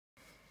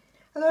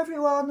Hello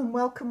everyone and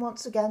welcome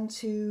once again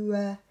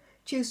to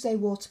Tuesday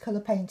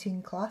watercolour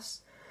painting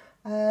class.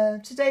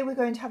 Today we're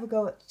going to have a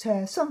go at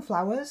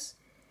sunflowers.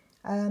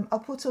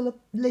 I'll put a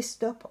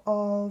list up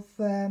of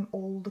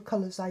all the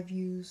colours I've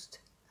used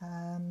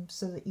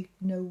so that you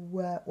know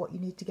what you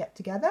need to get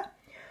together.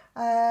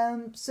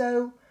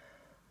 So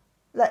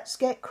let's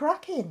get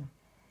cracking.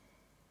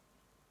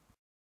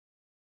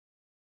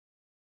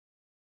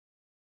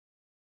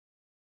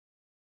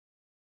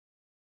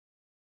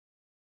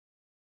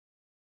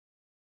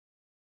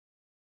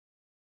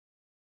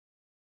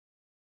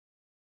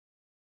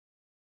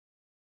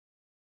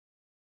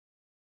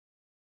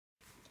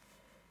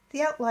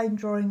 The outline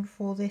drawing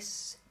for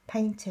this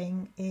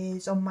painting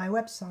is on my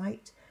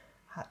website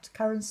at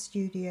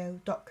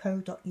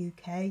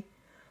karenstudio.co.uk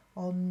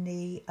on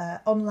the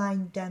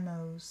online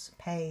demos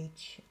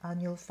page,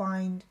 and you'll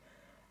find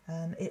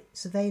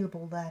it's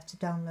available there to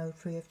download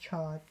free of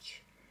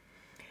charge.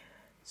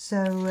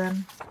 So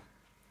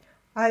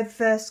I've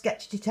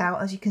sketched it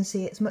out. As you can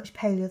see, it's much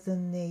paler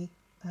than the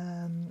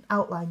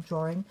outline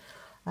drawing.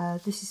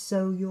 This is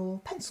so your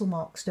pencil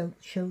marks don't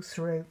show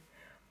through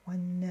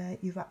when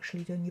you've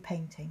actually done your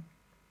painting.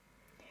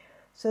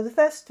 So the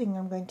first thing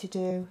I'm going to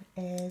do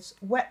is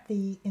wet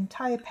the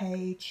entire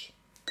page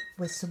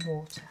with some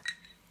water.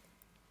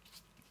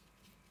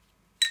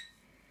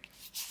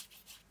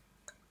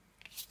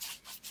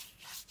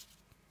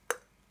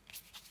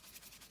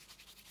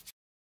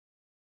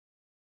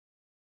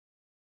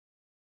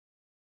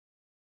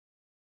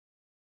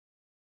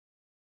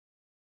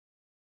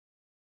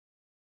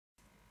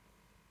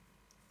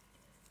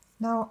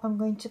 Now I'm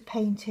going to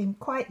paint in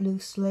quite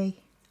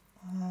loosely,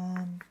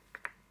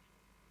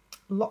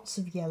 lots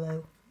of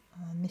yellow,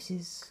 and this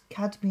is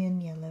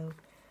Cadmium Yellow,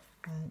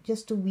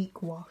 just a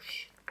weak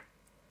wash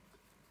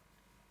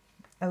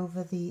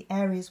over the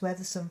areas where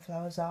the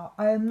sunflowers are.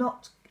 I am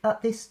not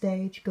at this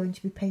stage going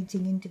to be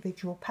painting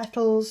individual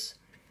petals,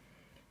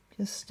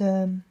 just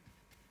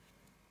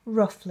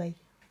roughly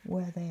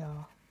where they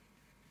are.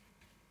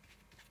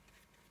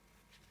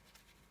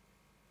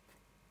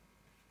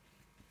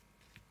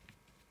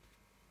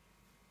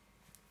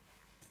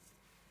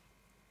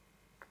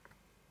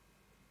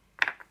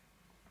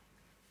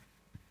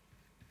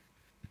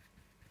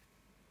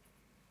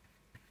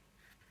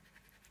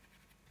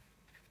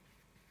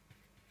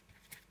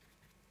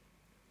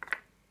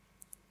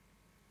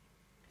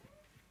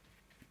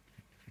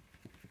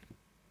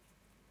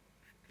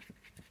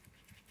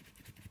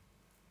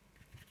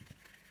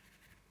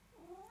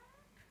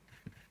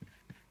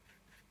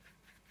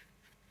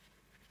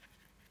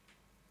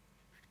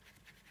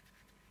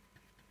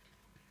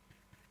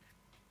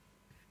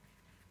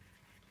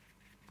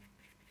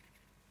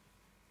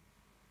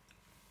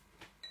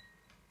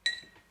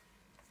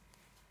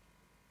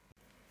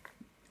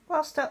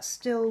 Whilst that's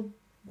still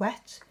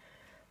wet,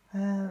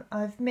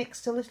 I've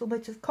mixed a little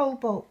bit of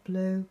Cobalt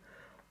Blue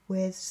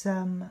with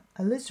some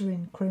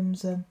Alizarin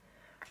Crimson,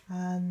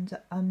 and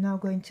I'm now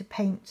going to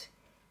paint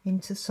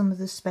into some of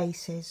the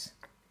spaces.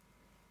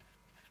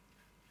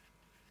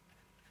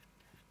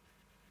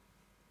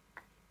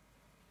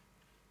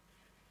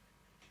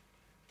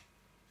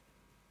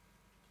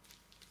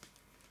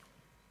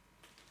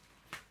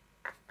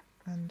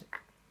 And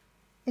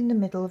in the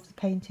middle of the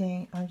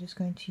painting I'm just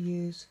going to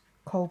use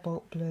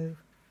Cobalt Blue.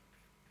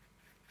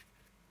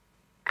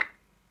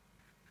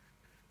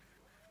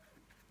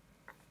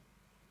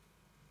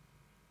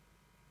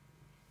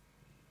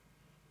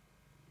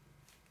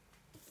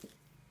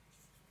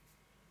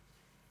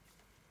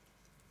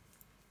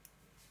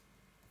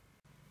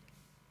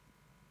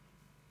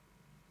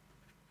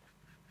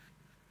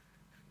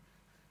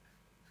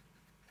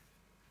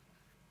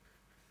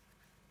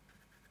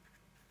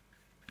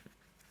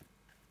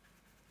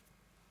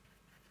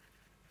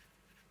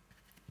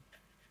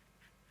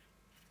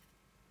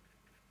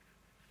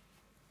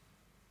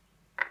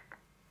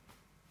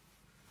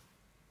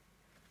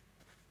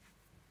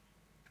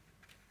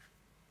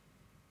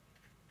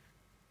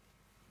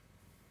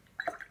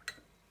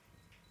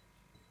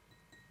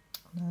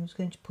 I'm just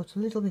going to put a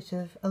little bit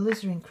of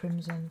Alizarin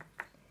Crimson,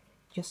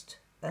 just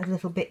a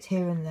little bit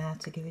here and there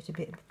to give it a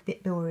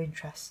bit more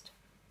interest.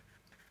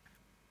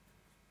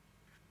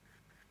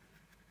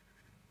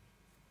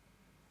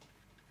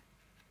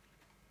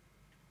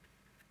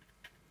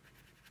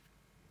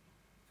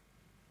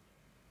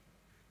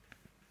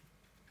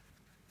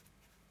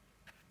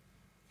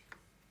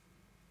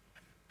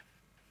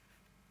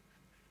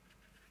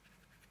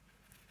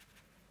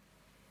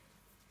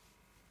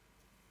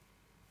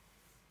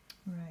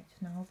 Right,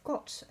 now I've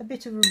got a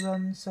bit of a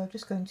run, so I'm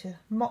just going to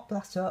mop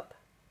that up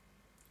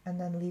and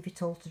then leave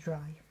it all to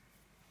dry.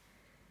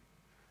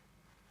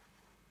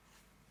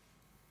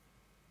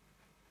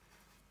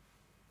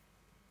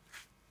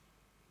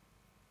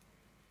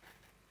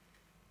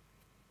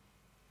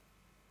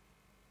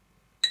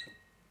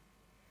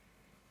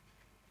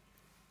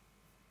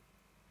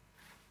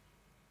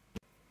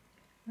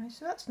 Right,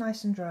 so that's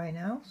nice and dry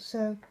now.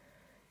 So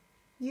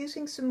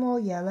using some more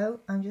yellow,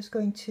 I'm just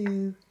going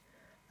to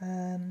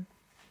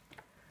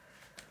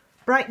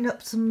brighten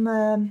up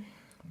some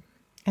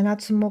and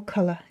add some more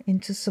colour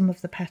into some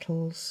of the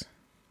petals.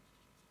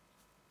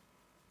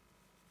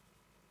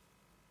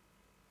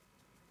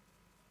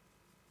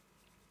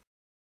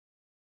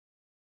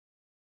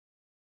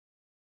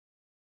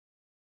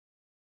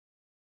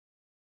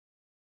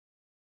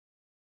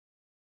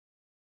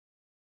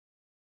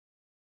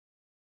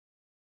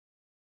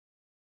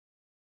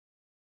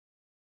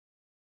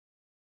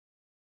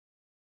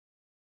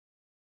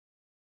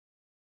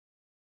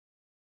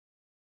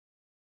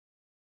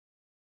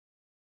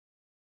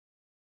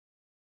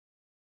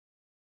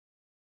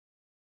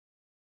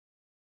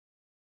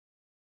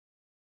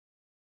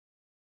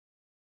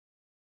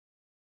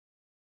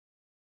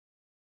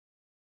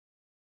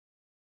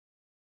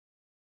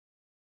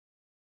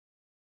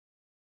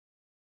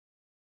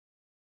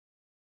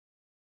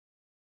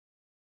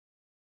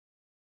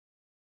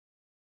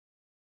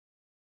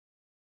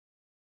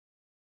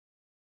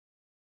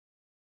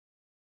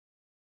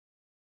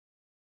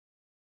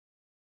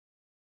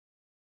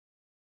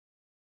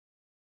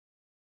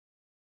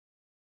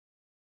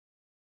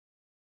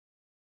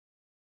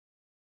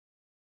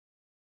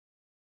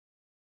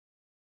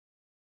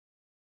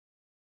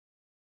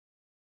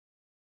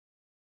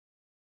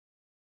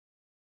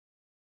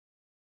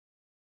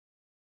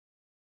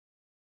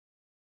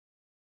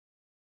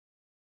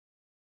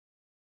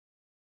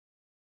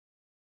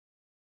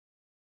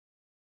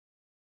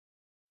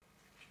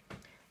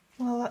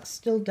 While that's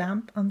still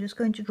damp, I'm just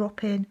going to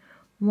drop in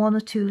 1 or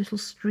 2 little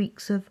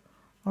streaks of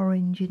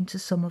orange into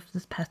some of the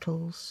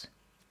petals.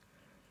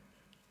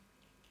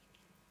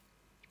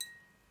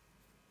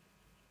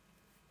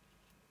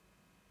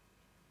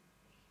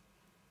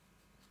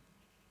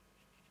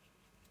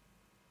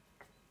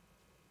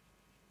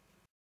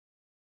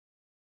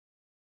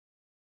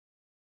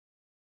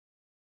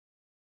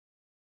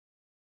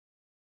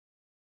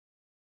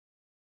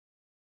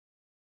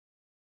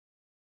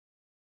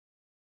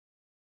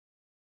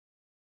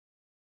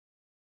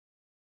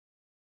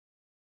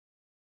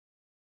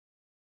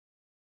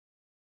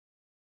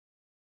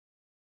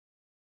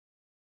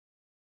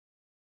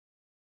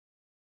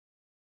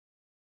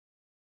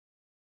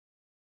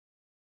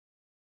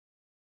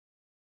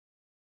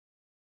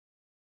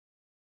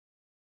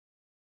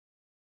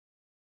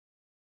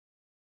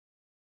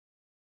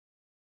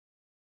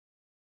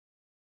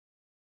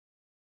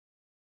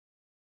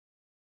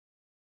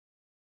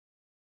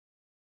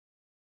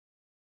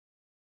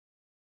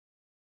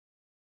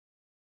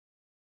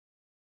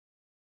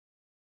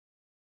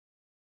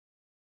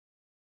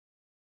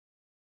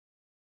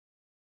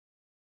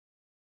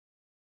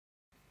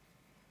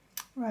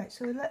 Right,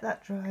 so we let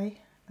that dry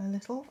a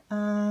little,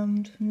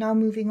 and now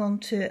moving on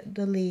to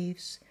the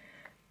leaves.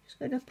 Just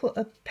going to put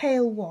a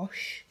pale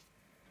wash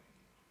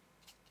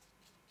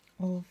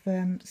of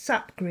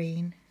sap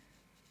green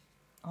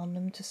on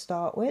them to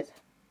start with.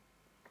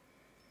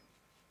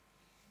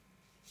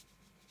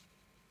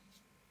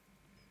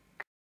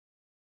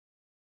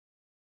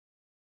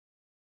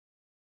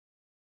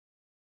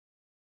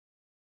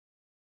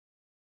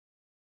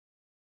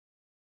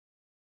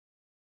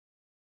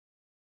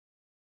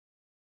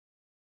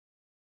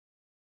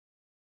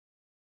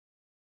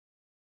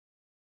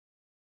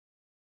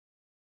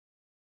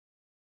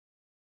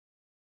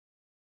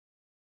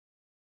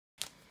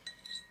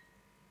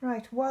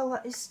 Right, while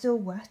that is still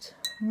wet,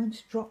 I'm going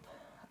to drop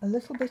a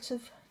little bit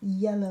of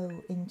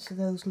yellow into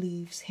those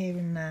leaves here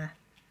and there.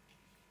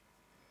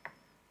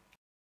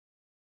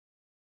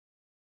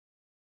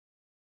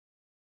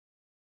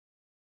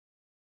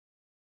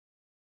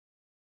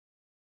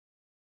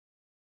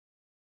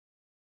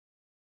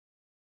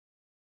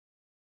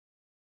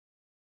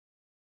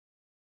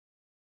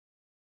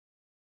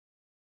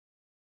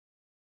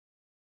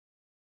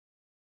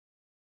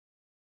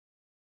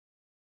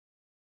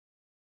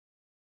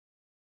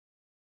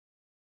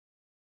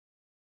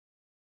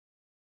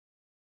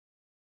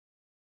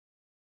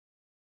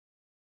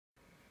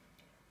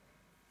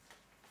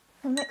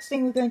 The next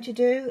thing we're going to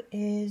do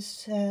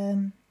is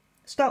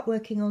start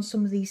working on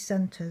some of these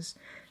centres.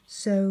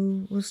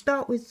 So we'll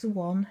start with the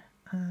one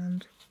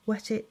and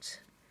wet it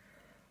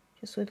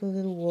just with a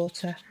little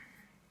water.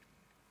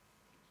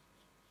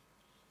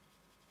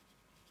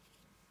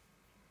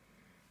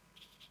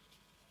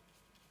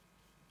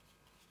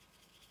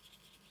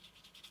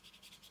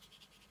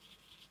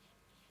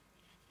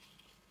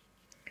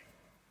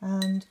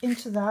 And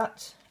into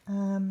that,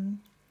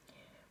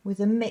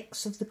 with a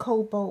mix of the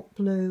Cobalt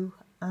Blue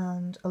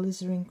and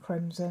Alizarin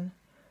Crimson,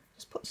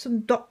 just put some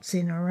dots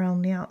in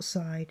around the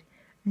outside,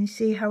 and you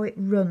see how it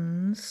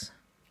runs.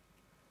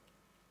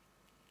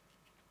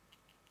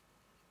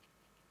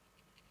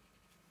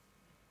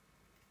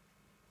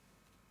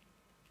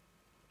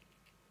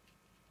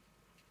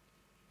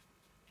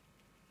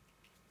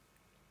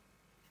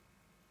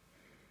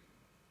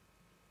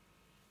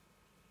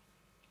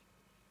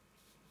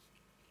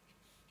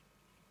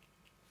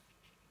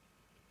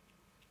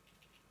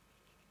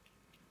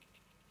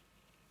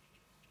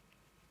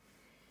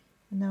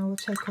 Now we'll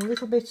take a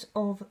little bit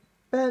of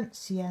burnt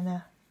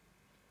sienna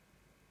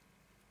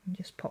and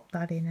just pop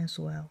that in as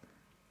well.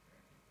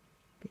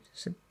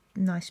 It's a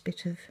nice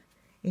bit of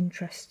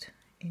interest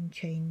in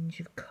change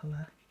of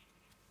colour.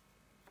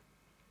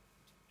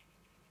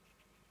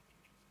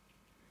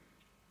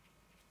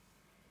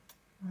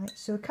 Right,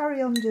 so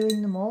carry on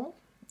doing them all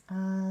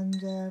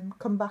and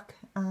come back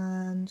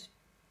and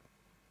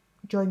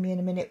join me in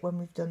a minute when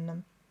we've done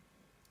them.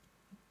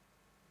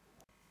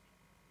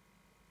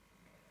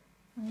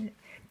 Right.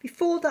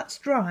 Before that's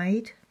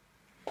dried,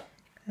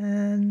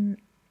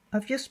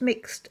 I've just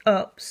mixed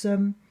up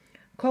some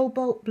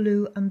Cobalt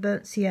Blue and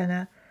Burnt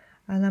Sienna,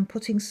 and I'm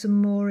putting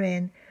some more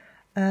in.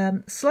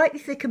 Slightly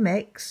thicker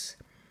mix,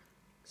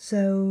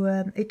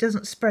 so it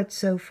doesn't spread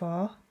so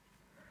far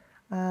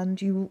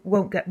and you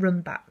won't get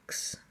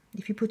runbacks.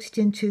 If you put it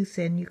in too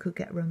thin, you could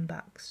get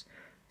runbacks.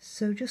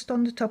 So just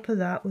on the top of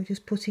that, we're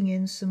just putting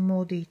in some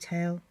more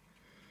detail,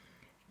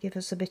 give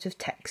us a bit of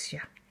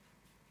texture.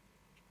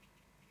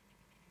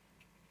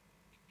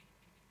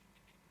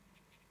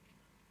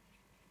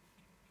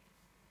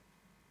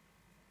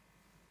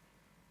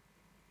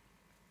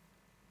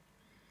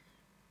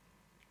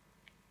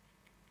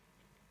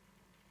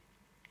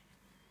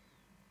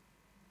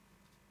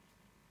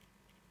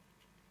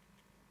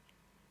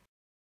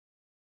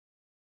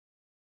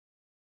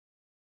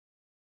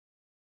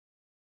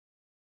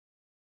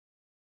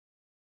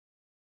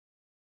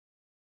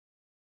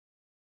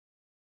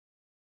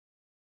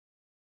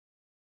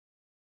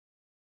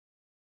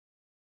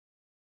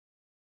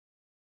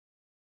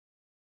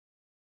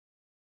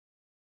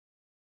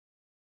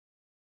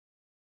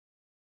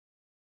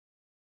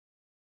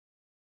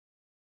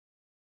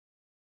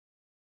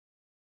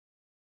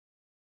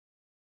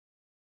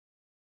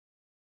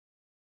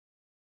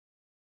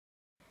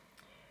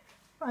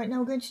 Right, now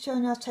we're going to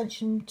turn our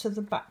attention to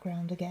the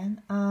background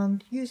again,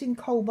 and using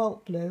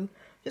Cobalt Blue,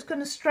 just going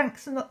to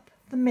strengthen up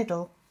the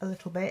middle a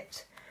little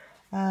bit,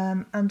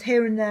 and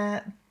here and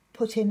there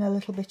put in a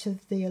little bit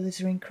of the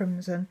Alizarin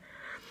Crimson.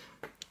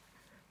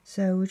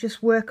 So we'll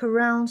just work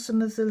around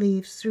some of the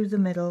leaves through the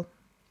middle.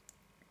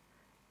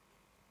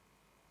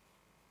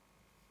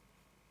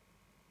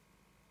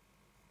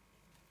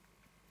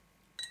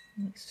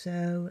 Like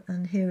so,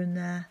 and here and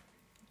there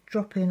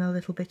drop in a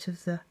little bit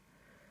of the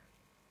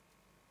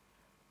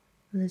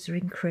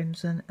Alizarin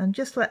Crimson and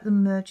just let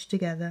them merge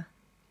together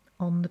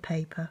on the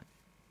paper.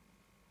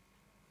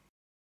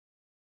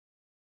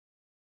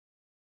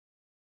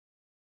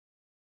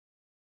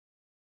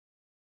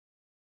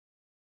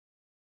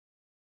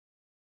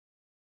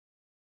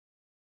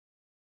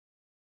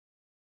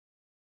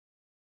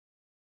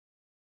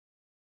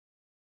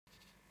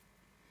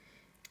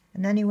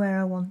 And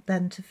anywhere I want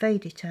then to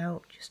fade it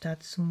out, just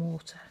add some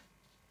water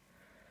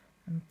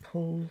and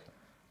pull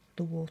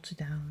the water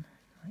down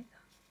like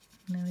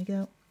that. And there we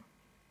go.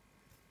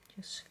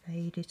 Just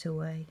fade it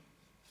away.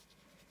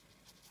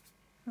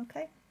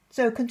 Okay,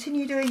 so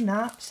continue doing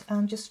that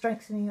and just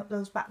strengthening up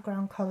those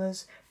background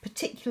colours,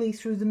 particularly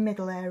through the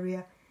middle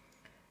area.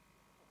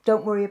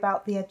 Don't worry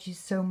about the edges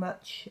so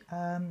much,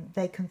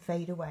 they can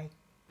fade away.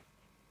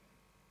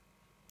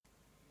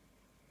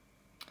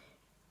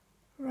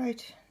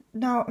 Right,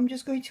 now I'm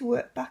just going to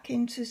work back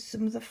into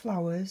some of the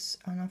flowers,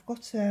 and I've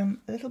got a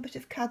little bit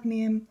of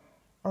Cadmium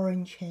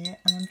Orange here,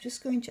 and I'm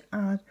just going to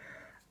add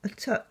a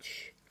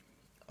touch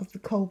of the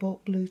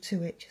Cobalt Blue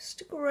to it, just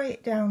to grey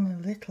it down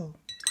a little.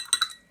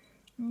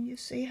 And you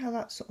see how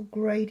that sort of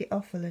greyed it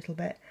off a little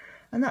bit,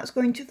 and that's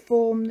going to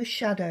form the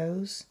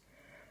shadows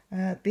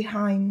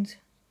behind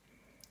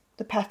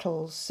the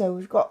petals. So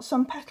we've got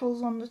some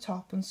petals on the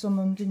top and some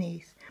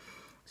underneath.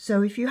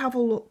 So if you have a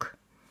look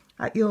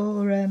at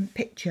your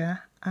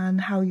picture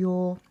and how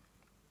your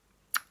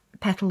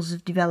petals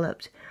have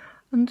developed,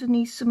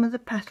 underneath some of the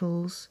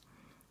petals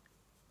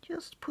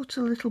just put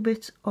a little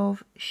bit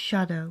of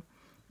shadow.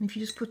 And if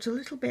you just put a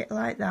little bit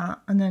like that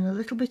and then a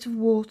little bit of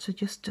water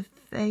just to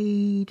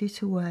fade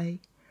it away,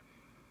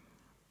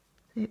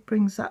 it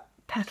brings that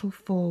petal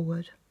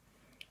forward.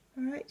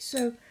 Alright,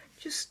 so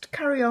just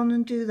carry on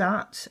and do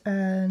that,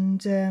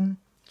 and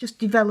just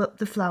develop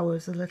the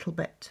flowers a little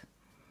bit.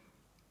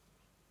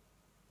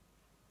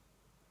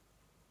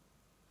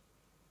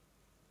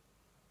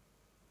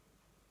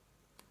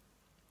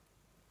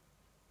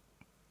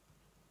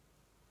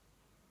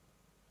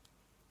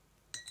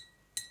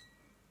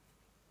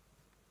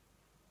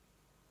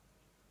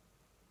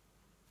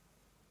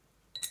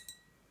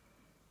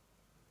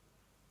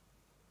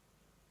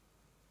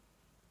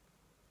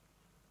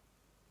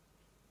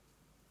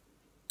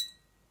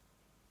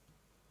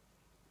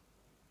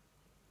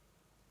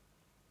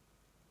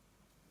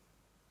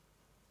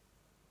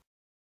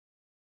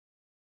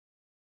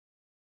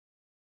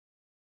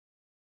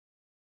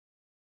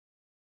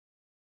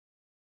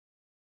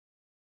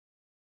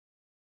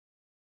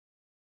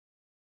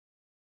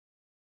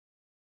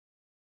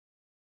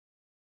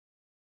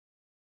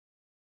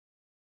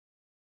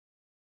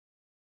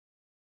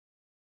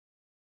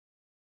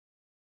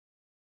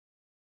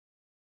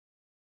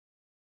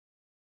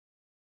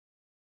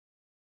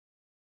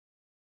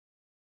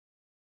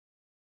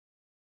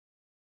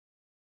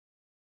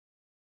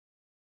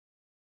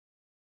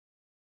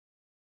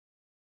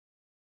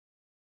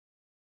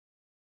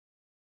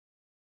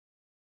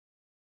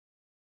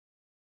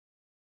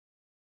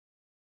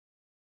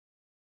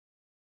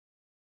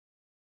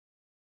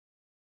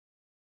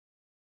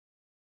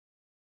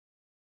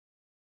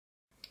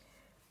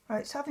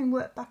 Right, so having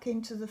worked back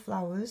into the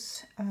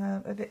flowers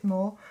a bit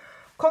more,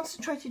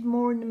 concentrated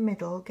more in the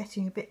middle,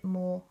 getting a bit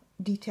more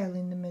detail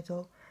in the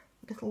middle,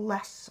 a little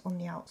less on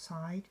the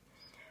outside,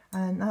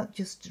 and that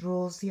just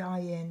draws the eye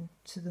in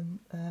to the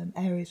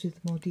areas with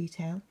more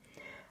detail.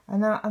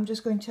 And now I'm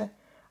just going to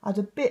add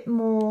a bit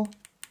more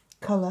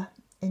colour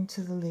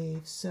into the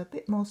leaves, so a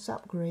bit more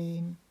sap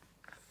green,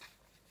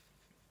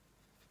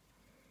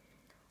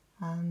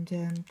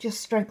 and just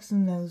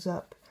strengthen those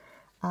up,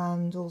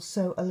 and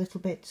also a little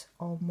bit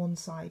on one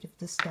side of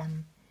the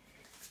stem.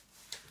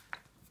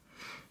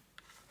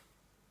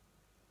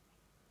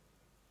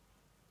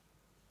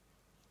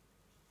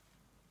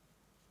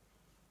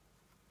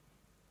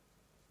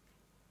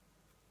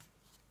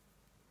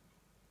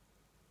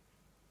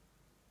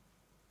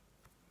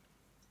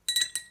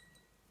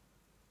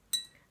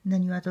 And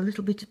then you add a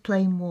little bit of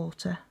plain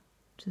water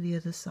to the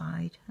other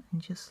side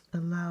and just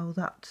allow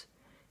that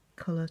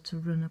colour to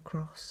run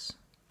across.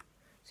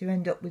 So you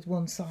end up with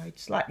one side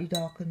slightly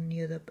darker than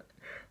the other, but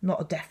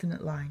not a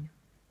definite line.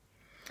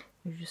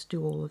 You just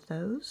do all of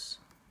those.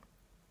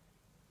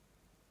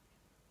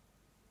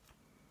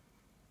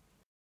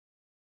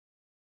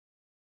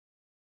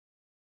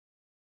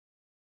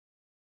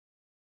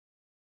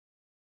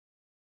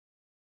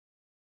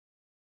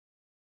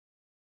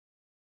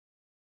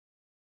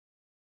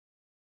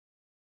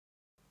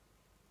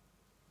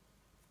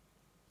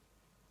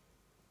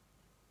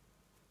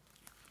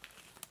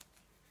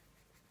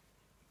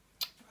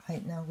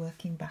 Right, now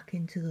working back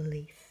into the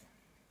leaf.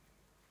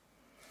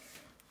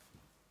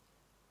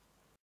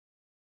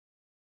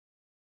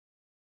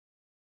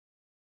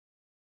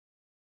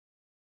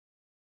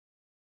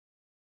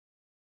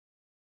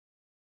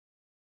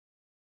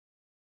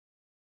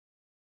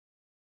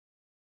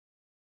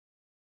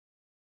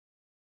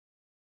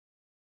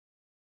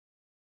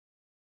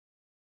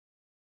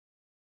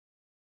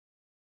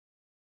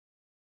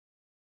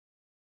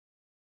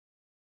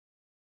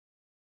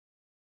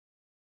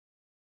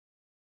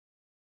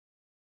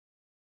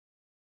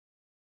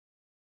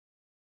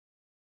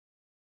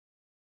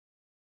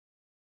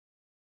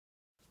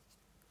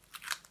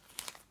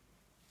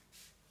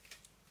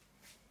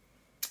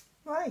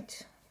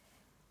 Right,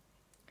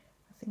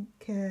 I think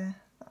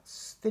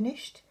that's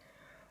finished.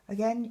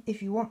 Again,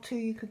 if you want to,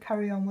 you could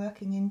carry on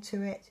working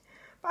into it.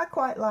 But I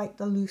quite like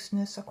the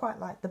looseness, I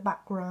quite like the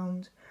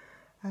background,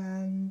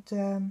 and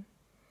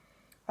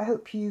I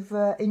hope you've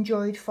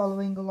enjoyed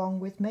following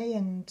along with me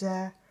and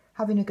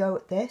having a go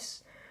at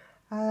this.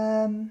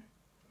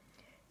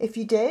 If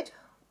you did,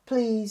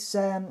 please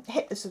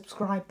hit the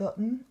subscribe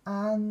button,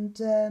 and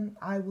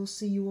I will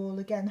see you all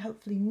again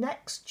hopefully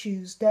next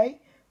Tuesday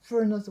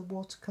for another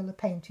watercolour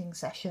painting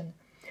session.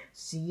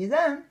 See you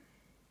then.